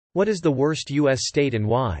What is the worst U.S. state and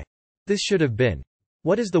why? This should have been.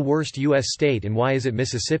 What is the worst U.S. state and why is it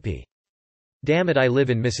Mississippi? Damn it, I live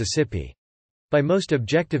in Mississippi. By most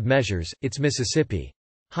objective measures, it's Mississippi.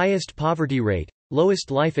 Highest poverty rate,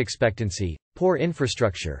 lowest life expectancy, poor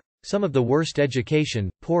infrastructure, some of the worst education,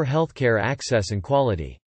 poor healthcare access and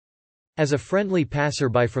quality. As a friendly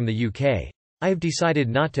passerby from the UK, I have decided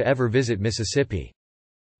not to ever visit Mississippi.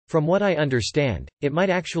 From what I understand, it might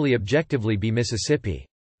actually objectively be Mississippi.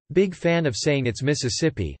 Big fan of saying it's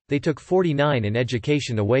Mississippi, they took 49 in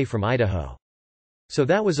education away from Idaho. So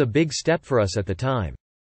that was a big step for us at the time.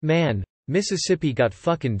 Man, Mississippi got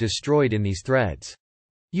fucking destroyed in these threads.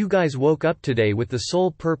 You guys woke up today with the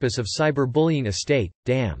sole purpose of cyberbullying a state,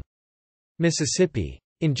 damn. Mississippi.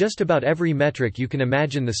 In just about every metric you can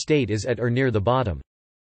imagine the state is at or near the bottom.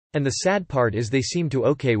 And the sad part is they seem to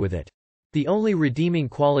okay with it. The only redeeming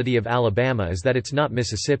quality of Alabama is that it's not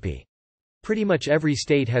Mississippi. Pretty much every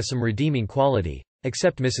state has some redeeming quality,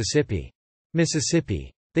 except Mississippi.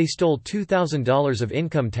 Mississippi. They stole $2,000 of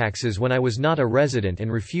income taxes when I was not a resident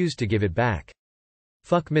and refused to give it back.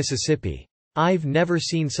 Fuck Mississippi. I've never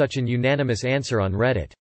seen such an unanimous answer on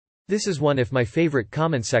Reddit. This is one of my favorite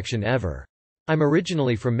comment section ever. I'm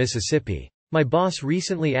originally from Mississippi. My boss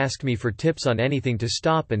recently asked me for tips on anything to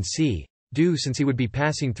stop and do since he would be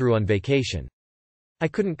passing through on vacation. I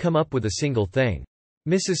couldn't come up with a single thing.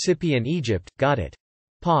 Mississippi and Egypt, got it.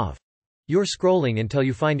 Pav. You're scrolling until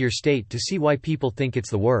you find your state to see why people think it's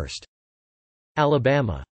the worst.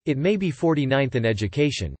 Alabama. It may be 49th in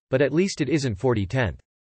education, but at least it isn't 4010th.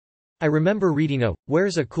 I remember reading a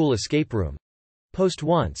 "Where's a cool escape room?" post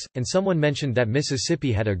once, and someone mentioned that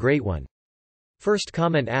Mississippi had a great one. First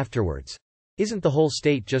comment afterwards. Isn't the whole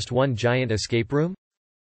state just one giant escape room?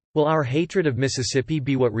 Will our hatred of Mississippi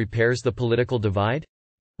be what repairs the political divide?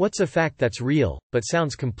 What's a fact that's real, but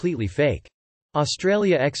sounds completely fake?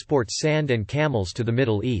 Australia exports sand and camels to the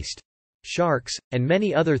Middle East. Sharks, and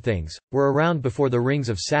many other things, were around before the rings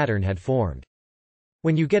of Saturn had formed.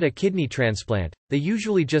 When you get a kidney transplant, they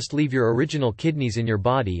usually just leave your original kidneys in your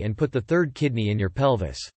body and put the third kidney in your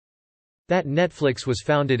pelvis. That Netflix was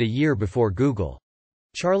founded a year before Google.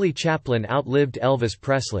 Charlie Chaplin outlived Elvis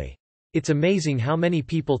Presley. It's amazing how many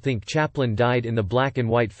people think Chaplin died in the black and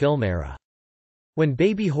white film era. When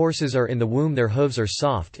baby horses are in the womb, their hooves are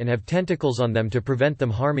soft and have tentacles on them to prevent them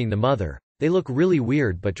harming the mother. They look really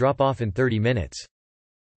weird but drop off in 30 minutes.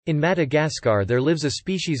 In Madagascar there lives a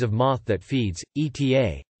species of moth that feeds,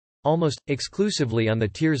 almost exclusively on the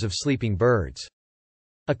tears of sleeping birds.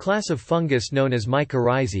 A class of fungus known as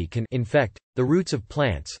mycorrhizae can infect the roots of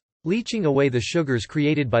plants, leaching away the sugars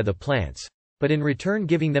created by the plants, but in return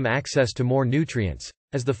giving them access to more nutrients,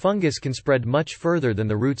 as the fungus can spread much further than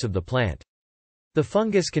the roots of the plant. The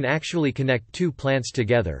fungus can actually connect two plants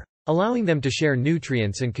together, allowing them to share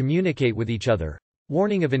nutrients and communicate with each other,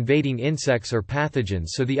 warning of invading insects or pathogens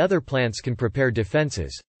so the other plants can prepare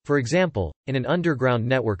defenses, for example, in an underground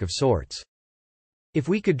network of sorts. If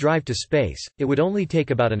we could drive to space, it would only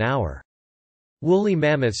take about an hour. Woolly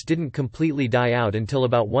mammoths didn't completely die out until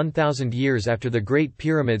about 1,000 years after the Great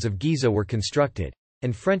Pyramids of Giza were constructed,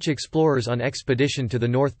 and French explorers on expedition to the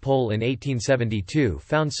North Pole in 1872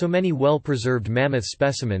 found so many well-preserved mammoth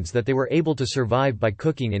specimens that they were able to survive by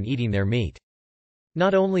cooking and eating their meat.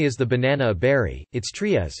 Not only is the banana a berry, its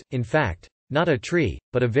tree is, in fact, not a tree,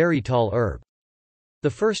 but a very tall herb. The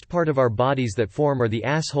first part of our bodies that form are the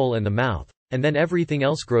asshole and the mouth, and then everything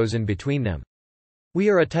else grows in between them. We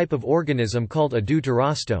are a type of organism called a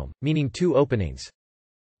deuterostome, meaning two openings.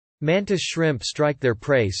 Mantis shrimp strike their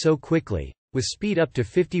prey so quickly, with speed up to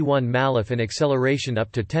 51 mph and acceleration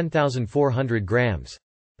up to 10,400 grams,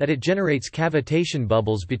 that it generates cavitation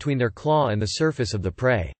bubbles between their claw and the surface of the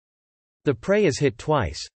prey. The prey is hit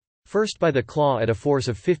twice, first by the claw at a force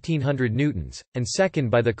of 1500 newtons, and second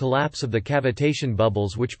by the collapse of the cavitation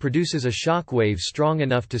bubbles, which produces a shock wave strong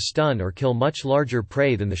enough to stun or kill much larger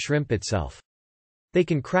prey than the shrimp itself. They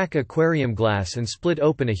can crack aquarium glass and split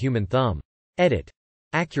open a human thumb. Edit.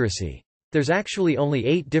 Accuracy. There's actually only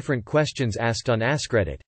 8 different questions asked on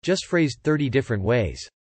AskReddit, just phrased 30 different ways.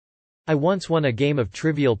 I once won a game of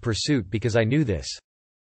Trivial Pursuit because I knew this.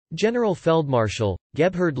 General Feldmarschall,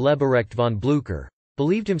 Gebhard Leberecht von Blücher,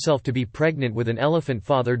 believed himself to be pregnant with an elephant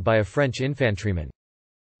fathered by a French infantryman.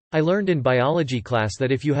 I learned in biology class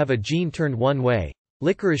that if you have a gene turned one way,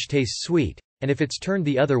 licorice tastes sweet, and if it's turned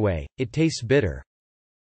the other way, it tastes bitter.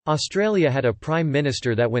 Australia had a prime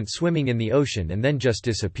minister that went swimming in the ocean and then just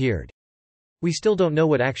disappeared. We still don't know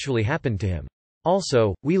what actually happened to him.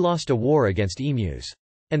 Also, we lost a war against emus.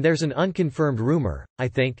 And there's an unconfirmed rumor, I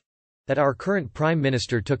think, that our current prime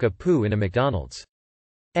minister took a poo in a McDonald's.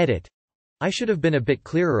 Edit. I should have been a bit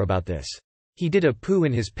clearer about this. He did a poo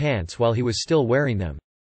in his pants while he was still wearing them.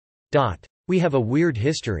 We have a weird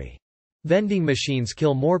history. Vending machines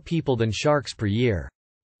kill more people than sharks per year.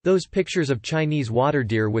 Those pictures of Chinese water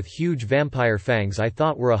deer with huge vampire fangs I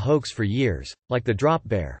thought were a hoax for years, like the drop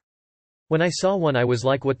bear. When I saw one I was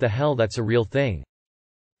like, what the hell, that's a real thing.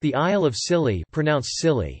 The Isle of Scilly, pronounced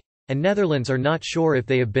Scilly, and Netherlands are not sure if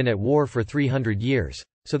they have been at war for 300 years,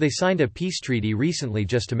 so they signed a peace treaty recently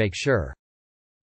just to make sure.